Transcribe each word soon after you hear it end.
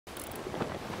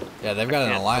Yeah, they've got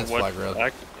an alliance flag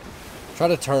rail. Try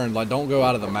to turn, like, don't go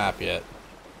out of the map yet.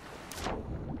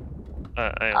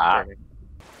 I am turning.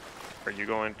 Are you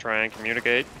going to try and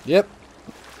communicate? Yep.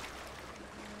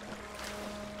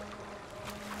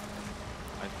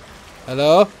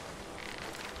 Hello?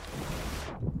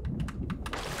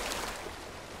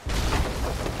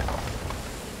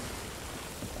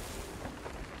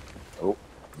 Oh,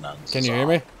 none's Can you hear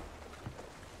me?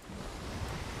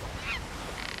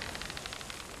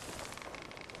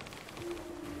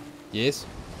 Yes.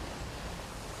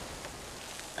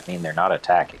 I mean, they're not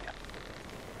attacking him.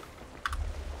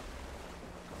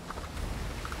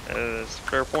 That's a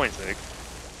fair point, Zig.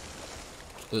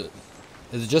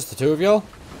 Is it just the two of y'all?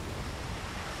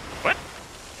 What?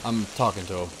 I'm talking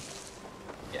to him.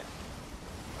 Yeah.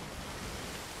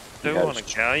 Two on a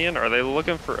galleon? Are they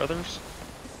looking for others?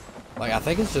 Like, I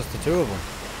think it's just the two of them.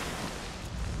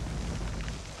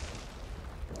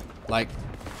 Like...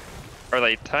 Are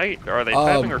they tight? Are they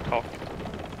typing or talking?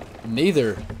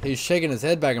 Neither. He's shaking his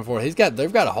head back and forth.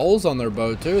 They've got holes on their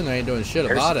boat too, and they ain't doing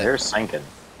shit about it. They're sinking.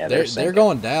 Yeah, they're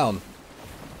going down.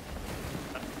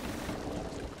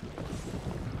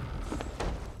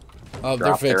 Oh,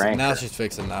 they're fixing. Now she's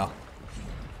fixing now.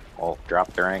 Well,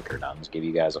 drop their anchor, nuns. Give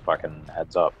you guys a fucking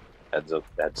heads up. Head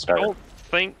start. I don't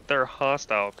think they're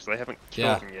hostile because they haven't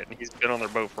killed him yet, and he's been on their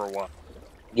boat for a while.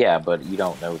 Yeah, but you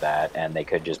don't know that, and they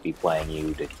could just be playing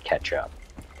you to catch up.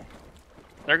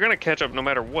 They're gonna catch up no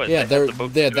matter what. Yeah,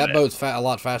 that boat's a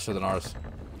lot faster than ours.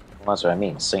 Well, that's what I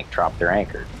mean. Drop their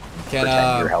anchor. Can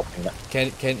you're helping them.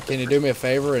 Can you do me a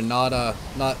favor and not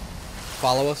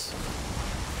follow us?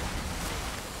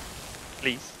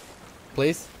 Please.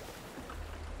 Please.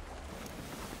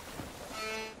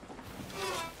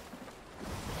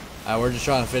 We're just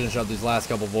trying to finish up these last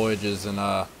couple voyages and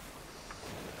hop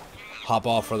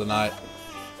off for the night.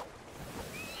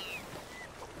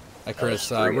 Hey Chris,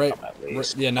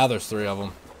 yeah, now there's 3 of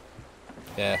them.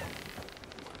 Yeah.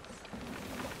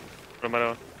 What am I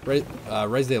doing?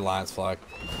 Raise the alliance flag.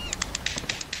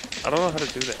 I don't know how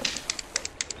to do that.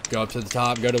 Go up to the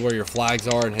top, go to where your flags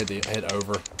are, and hit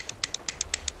over.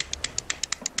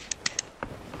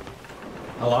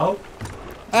 Hello?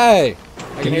 Hey!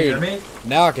 I can hear me?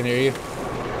 Now I can hear you.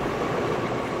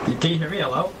 Can you hear me?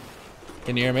 Hello?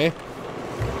 Can you hear me?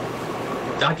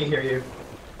 I can hear you.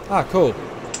 Ah, cool.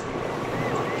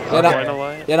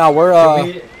 Okay. Yeah, no, we're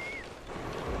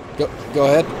Go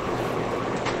ahead.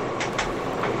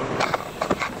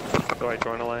 Do I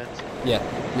join alliance? Yeah,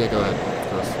 go ahead.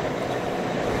 Chris.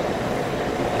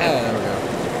 Yeah, there we go.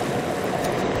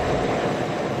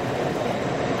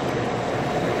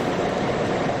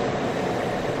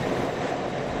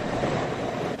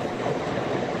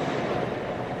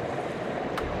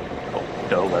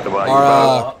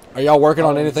 Are y'all working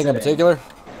on anything in particular?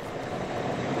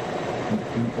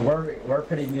 We're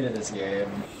pretty new to this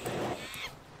game.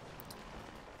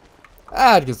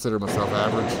 I'd consider myself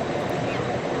average.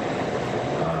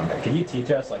 Can you teach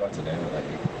us like what to do? Like,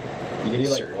 you can do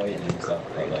like voyages and stuff,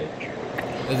 but like.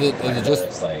 Is it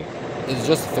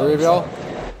just the 3 of y'all?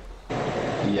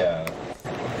 Yeah.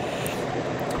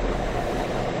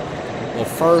 Well,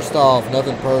 first off,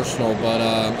 nothing personal, but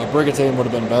a brigantine would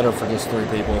have been better for just 3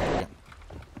 people.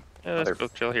 Yeah, let's go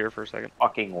chill here for a second.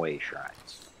 Fucking way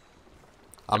shrines.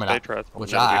 I mean, I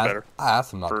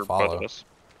asked them not to follow.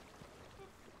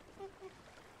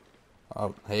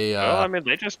 Oh, he. Well, I mean,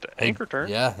 they just anchor turn.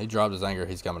 Yeah, he dropped his anchor.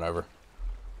 He's coming over.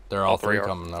 They're all 3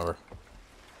 coming over.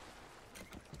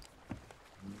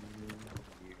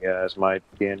 You guys might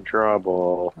be in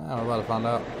trouble. Oh, we're about to find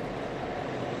out.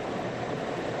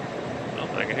 Oh,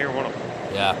 I can hear one of them.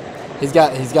 Yeah, he's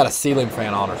got a ceiling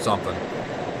fan on or something.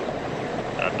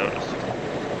 I noticed.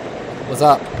 What's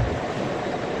up?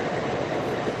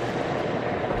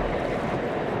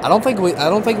 I don't think we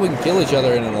can kill each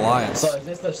other in an alliance. So is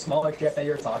this the smaller ship that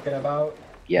you're talking about?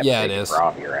 Yep, yeah, it is.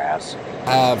 Rob your ass.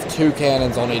 I have 2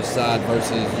 cannons on each side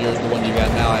versus the one you got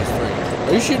now has 3.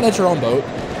 Are you shooting at your own boat?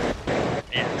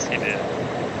 Yes, he did.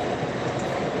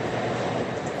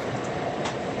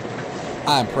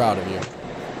 I'm proud of you.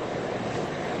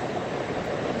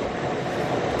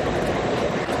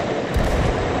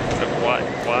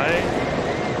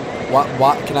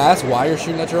 Why? Can I ask why you're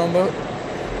shooting at your own boat?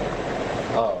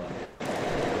 Oh,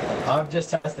 I'm just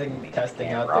testing out the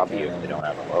cannon. They don't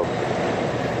have a boat.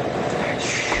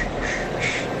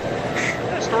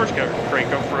 That storage crate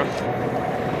come from?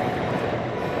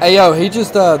 Hey yo, they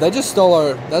just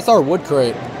stole that's our wood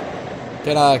crate.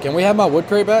 Can we have my wood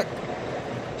crate back?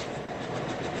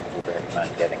 We're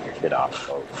not getting your shit off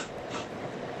the boat.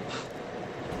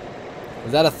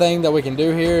 Is that a thing that we can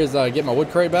do here? Is get my wood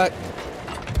crate back?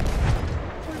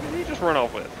 just run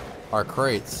off with? Our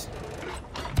crates.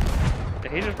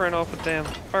 He just ran off with damn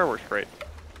fireworks crate.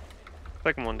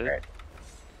 Second one, dude.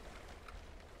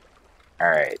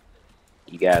 Alright.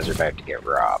 You guys are about to get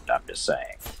robbed, I'm just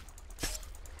saying.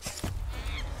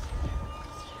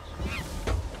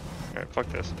 Alright, fuck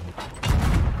this.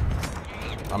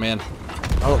 I'm in.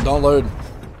 Oh, don't load.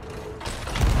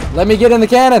 Let me get in the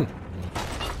cannon.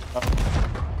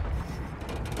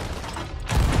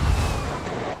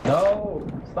 No!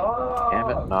 Stop! Damn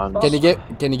it, none.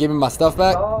 Can you give me my stuff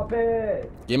back? Stop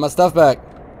it! Give me my stuff back.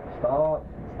 Stop!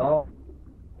 Stop!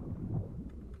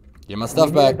 Give my stuff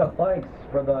We back. needed the flanks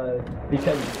for the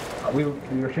because we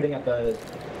were shooting at the.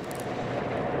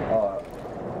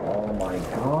 Oh my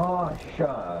gosh!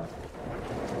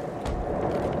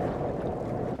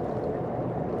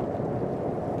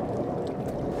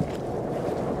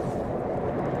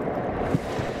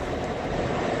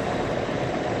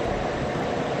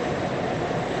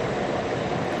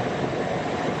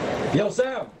 Yo,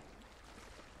 Sam!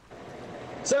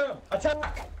 Sam,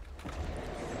 attack!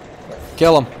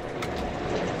 Kill him.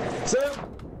 Sam,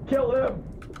 kill him!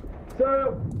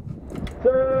 Sam!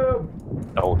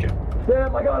 Sam! Told you.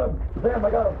 Sam, I got him! Sam, I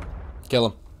got him! Kill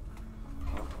him.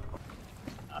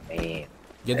 I mean,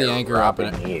 Get the they're anchor up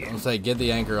and robbing you. I'm say get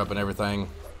the anchor up and everything.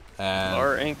 And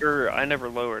Our anchor, I never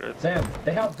lowered it. Sam,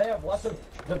 they have lots of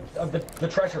the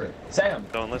treasure. Sam,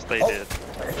 So unless they Oh. did.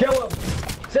 kill him!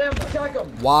 Sam, attack him!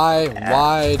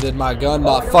 why did my gun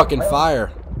not fucking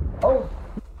fire? Oh!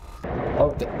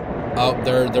 Oh! Oh,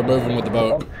 they're moving with the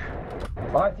boat.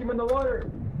 Alright, team in the water!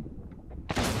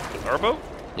 Our boat?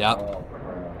 Yep. Oh,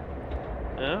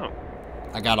 crap. Oh.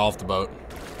 I got off the boat.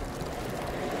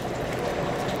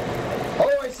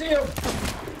 Oh, I see him!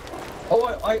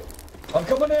 Oh, I'm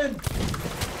coming in!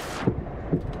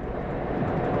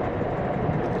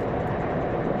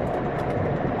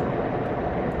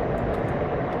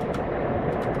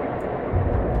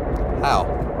 How?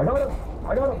 I got him!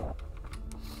 I got him!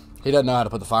 He doesn't know how to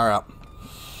put the fire out.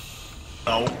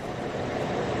 No.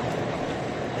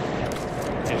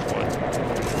 Here's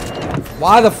what?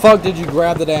 Why the fuck did you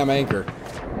grab the damn anchor?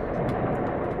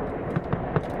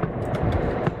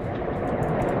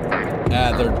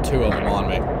 Ah, there are two of them on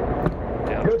me.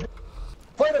 Yeah. Good.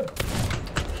 Fight him!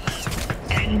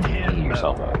 End Give him.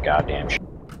 yourself a goddamn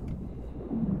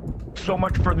So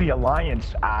much for the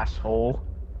alliance, asshole.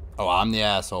 Oh, I'm the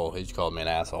asshole. He just called me an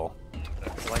asshole.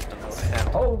 I'd like to know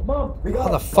how. Oh, Mom, we got How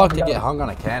him. the fuck We did got you get him. hung on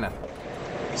a cannon?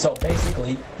 So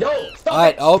basically, yo, stop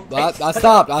Alright, it! oh, Hey, I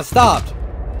stopped. I stopped.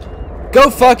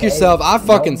 Go fuck yourself. I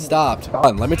fucking no. stopped. Hold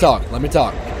on, let me talk. Let me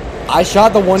talk. I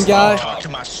shot the one guy. Talk to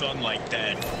my son like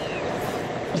that.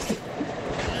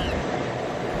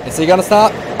 Is he gonna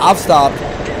stop? I've stopped.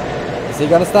 Is he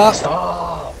gonna stop?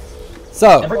 Stop!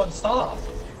 So, Everyone stop!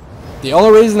 the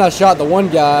only reason I shot the one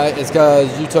guy is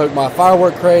because you took my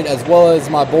firework crate as well as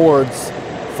my boards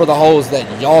for the holes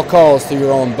that y'all caused to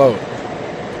your own boat.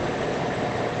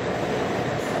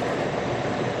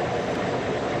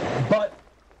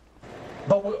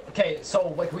 Okay, so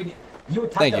like you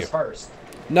attacked Thank us you. first.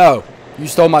 No, you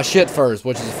stole my shit first,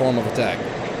 which is a form of attack.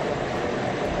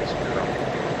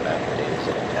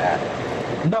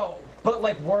 No, but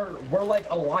like we're like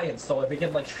alliance, so if we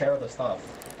can like share the stuff.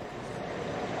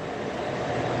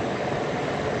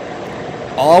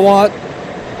 All I want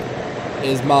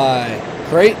is my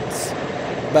crates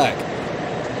back.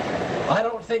 I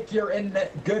don't think you're in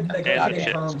good negotiating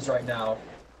shit. terms right now.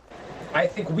 I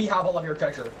think we have all of your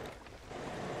treasure.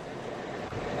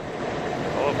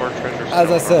 All of our treasures.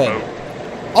 As I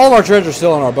said, all of our treasure's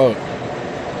still on our boat.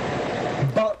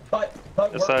 But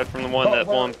we're- Aside from the one but that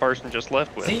we're- one person just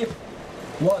left with. See,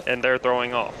 look, And they're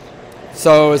throwing off.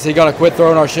 So is he gonna quit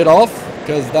throwing our shit off?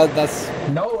 Because that's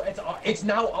no, it's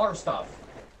now our stuff.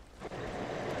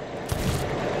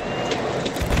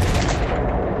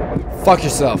 fuck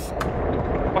yourself.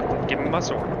 Fuck, give me my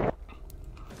sword.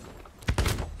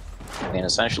 I mean,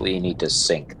 essentially, you need to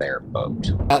sink their boat.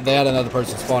 They had another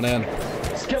person spawn in.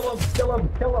 Kill him! Kill him!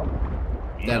 Kill him!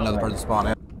 They had another person spawn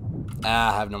in.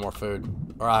 Ah, I have no more food.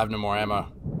 Or I have no more ammo.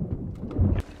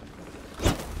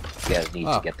 You guys need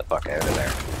to get the fuck out of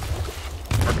there.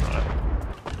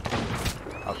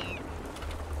 Okay.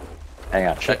 Hang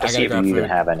on, check I to gotta see if grab you even food.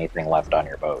 have anything left on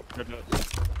your boat.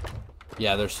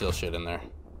 Yeah, there's still shit in there.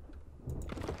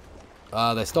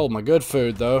 They stole my good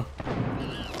food though.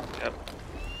 Yep.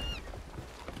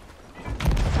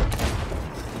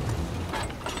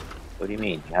 What do you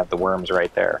mean? You have the worms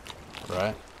right there.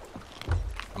 Right?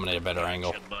 I'm gonna need a better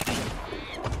angle.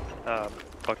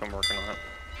 Fuck, I'm working on it.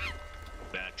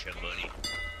 Gotcha, buddy.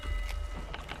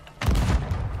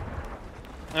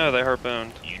 Oh, they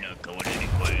harpooned. You're not going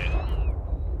anywhere.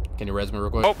 Can you res me real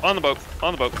quick? Oh, on the boat.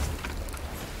 On the boat.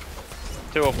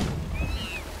 2 of them.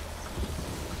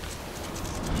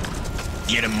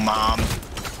 Get him, Mom.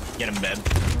 Get him, Beb.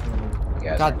 You guys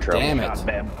are in God trouble. damn it. God,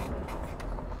 Beb.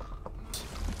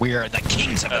 We're the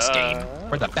kings of this game.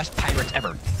 We're the best pirates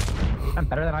ever. I'm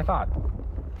better than I thought.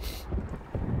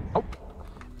 Oh.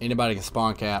 Anybody can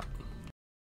spawn cap.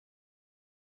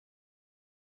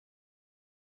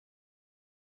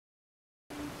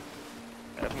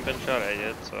 I haven't been shot at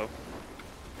yet, so.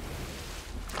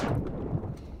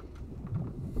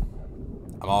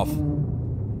 I'm off.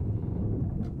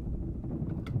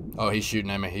 Oh, he's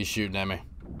shooting at me. He's shooting at me.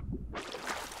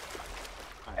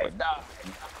 I died.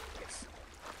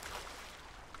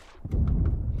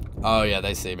 Oh, yeah,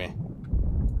 they see me.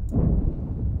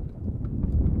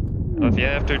 If you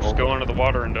have to, just go under the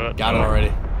water and do it. Got it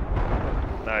already.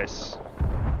 Nice.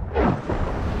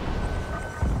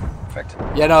 Perfect.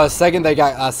 Yeah, no, the second they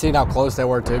got, I seen how close they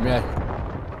were to me.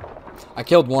 I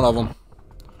killed one of them.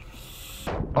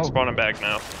 I'm spawning back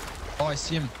now. Oh, I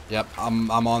see him. Yep, I'm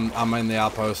in the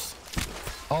outpost.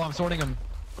 Oh, I'm sorting him.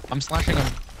 I'm slashing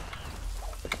him.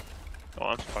 Oh,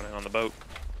 I'm spawning on the boat.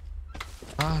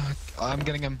 Ah, I'm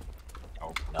getting him.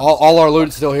 Oh, no. All our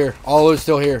loot's still here. All our loot's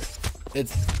still here.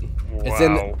 It's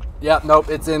in. Wow. Yep, nope.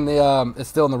 It's in the it's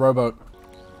still in the rowboat.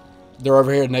 They're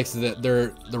over here next to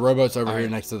the rowboat's over here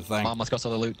next to the thing. Mom, let's go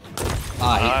sell the loot.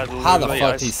 How the literally,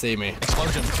 fuck did he see me?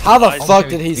 Explosion. How the I- fuck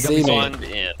okay, did he you got see me me? Spawned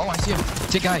in. Oh, I see him.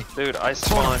 Big guy. Dude, I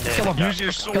spawned in. Kill him. Got Use your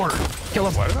me. sword. Kill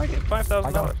him. Why did I get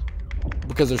 $5,000?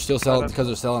 Because they're still selling. Because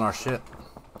they're selling our shit.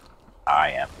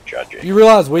 I am judging. You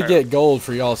realize we get gold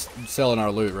for y'all selling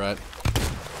our loot, right?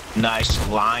 Nice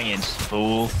lions,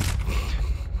 fool.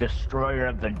 Destroyer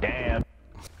of the dam.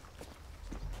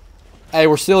 Hey,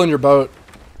 we're still in your boat.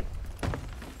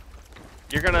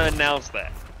 You're gonna announce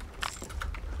that.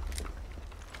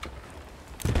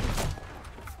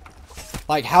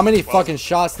 Like, how many fucking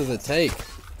shots does it take?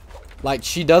 Like,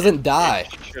 she doesn't die.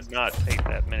 It should not take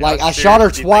that many. Like, I shot her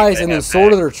seriously think twice they and then have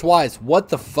sorted bags. her twice. What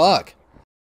the fuck?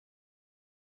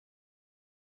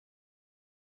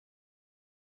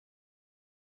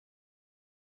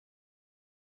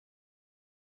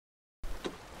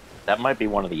 That might be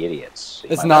one of the idiots. He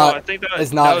It's might- not. No, I think that,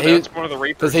 It's not. No, He- that's one of the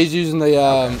Reapers. Because he's using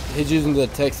the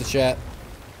text to chat.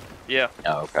 Yeah,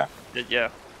 Oh, okay. yeah.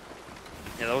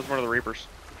 Yeah, that was one of the Reapers.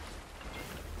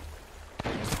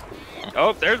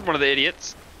 Oh, there's one of the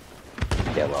idiots.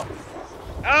 Yeah, well.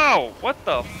 Oh, what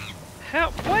the? How?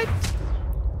 What?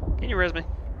 Can you res me?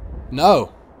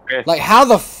 No. Okay. Like, how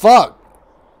the fuck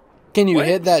can you What?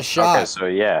 hit that shot? Okay, so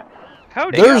yeah.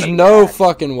 How'd They There's gotta no back.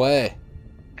 fucking way.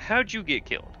 How'd you get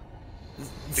killed?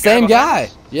 The Same guy guy. behind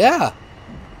us? Yeah.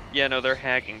 Yeah, no, they're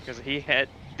hacking because he had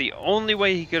the only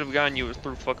way he could have gotten you was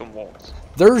through fucking walls.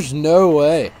 There's no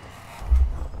way.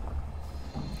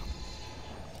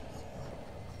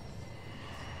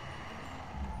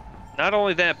 Not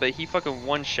only that, but he fucking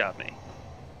one-shot me.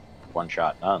 One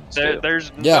shot nuns. There, too.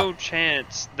 there's Yeah. no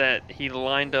chance that he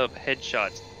lined up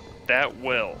headshots that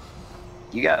well.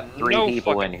 You got 3 no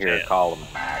people in fucking here chance. calling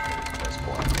him hackers at this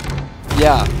point.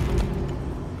 Yeah.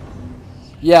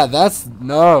 Yeah, that's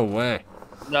no way.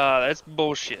 Nah, that's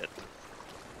bullshit.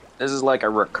 This is like a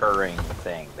recurring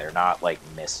thing. They're not like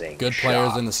missing Good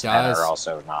players in the shots and skies. are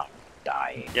also not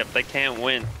dying. Yep, they can't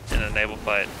win in a naval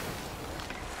fight.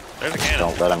 There's a cannon.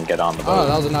 Don't let them get on the boat. Oh,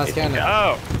 that was a nice cannon.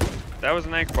 Oh, that was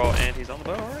an anchor ball, and he's on the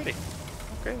boat already.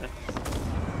 Okay then.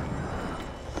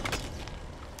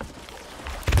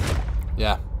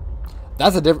 Yeah.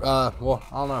 That's a different. Well,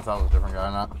 I don't know if that was a different guy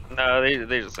or not. No,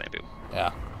 they're the same people.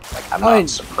 Yeah. Like, I'm I not mean-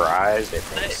 surprised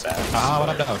if they said. Ah, what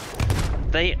up, dog?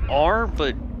 They are,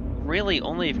 but really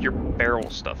only if you're barrel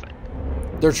stuffing.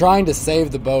 They're trying to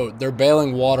save the boat. They're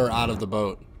bailing water out of the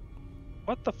boat.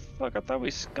 What the fuck? I thought we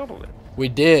scuttled it. We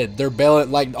did. They're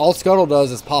bailing. Like, all Scuttle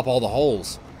does is pop all the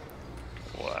holes.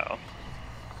 Wow.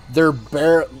 They're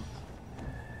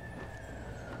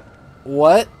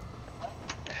What?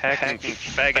 Hacking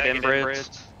faggot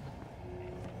inbreds.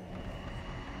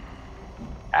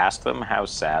 Ask them how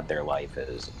sad their life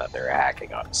is that they're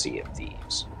hacking on Sea of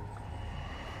Thieves.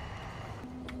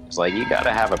 It's like you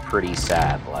gotta have a pretty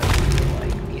sad life to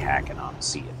like be hacking on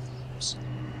Sea of Thieves.